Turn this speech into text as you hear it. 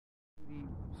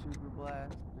Super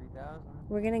Blast 3000.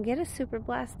 We're gonna get a Super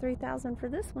Blast 3000 for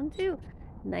this one too.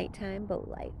 Nighttime boat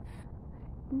life.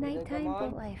 Nighttime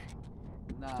boat life.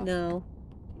 No.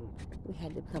 We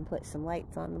had to come put some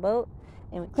lights on the boat,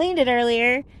 and we cleaned it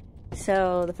earlier.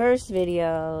 So the first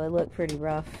video, it looked pretty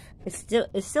rough. It still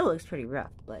looks pretty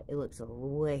rough, but it looks a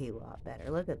way lot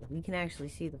better. Look at them. You can actually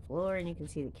see the floor, and you can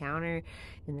see the counter,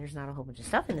 and there's not a whole bunch of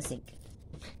stuff in the sink.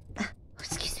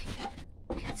 Excuse me.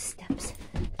 We got steps.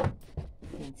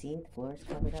 You can see the floor is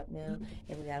covered up now,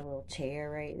 and we got a little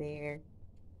chair right there.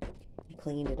 We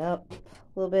cleaned it up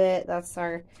a little bit. That's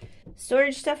our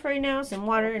storage stuff right now. Some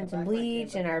water and some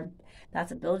bleach, and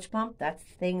that's a bilge pump. That's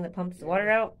the thing that pumps the water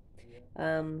out.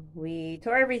 We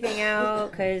tore everything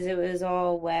out because it was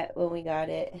all wet when we got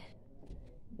it. It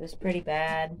was pretty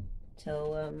bad.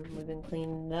 So we've been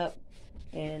cleaning it up,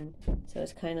 and so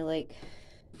it's kind of like,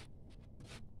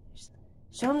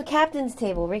 show them the captain's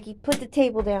table. Ricky, put the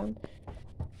table down.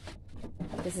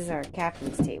 This is our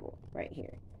captain's table right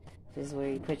here. This is where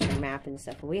you put your map and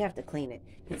stuff. But we have to clean it.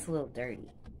 It's a little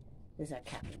dirty. This is our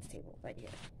captain's table right here.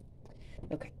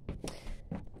 Okay.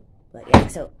 But yeah,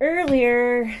 so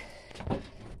earlier,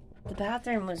 the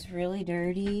bathroom was really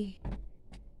dirty.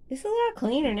 It's a lot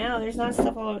cleaner now. There's not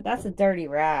stuff all over. That's a dirty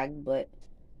rag, but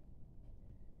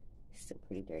it's still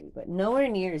pretty dirty. But nowhere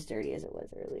near as dirty as it was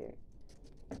earlier.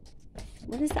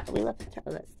 What is that? We left the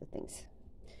oh, that's the things.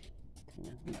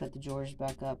 We put the drawers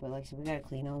back up, but like I said, we gotta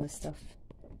clean all this stuff.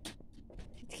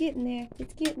 It's getting there.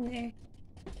 It's getting there.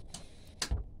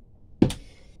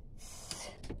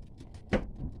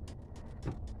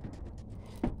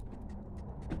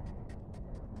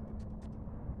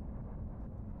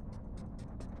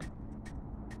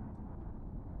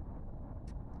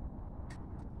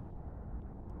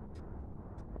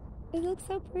 It looks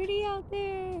so pretty out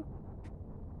there.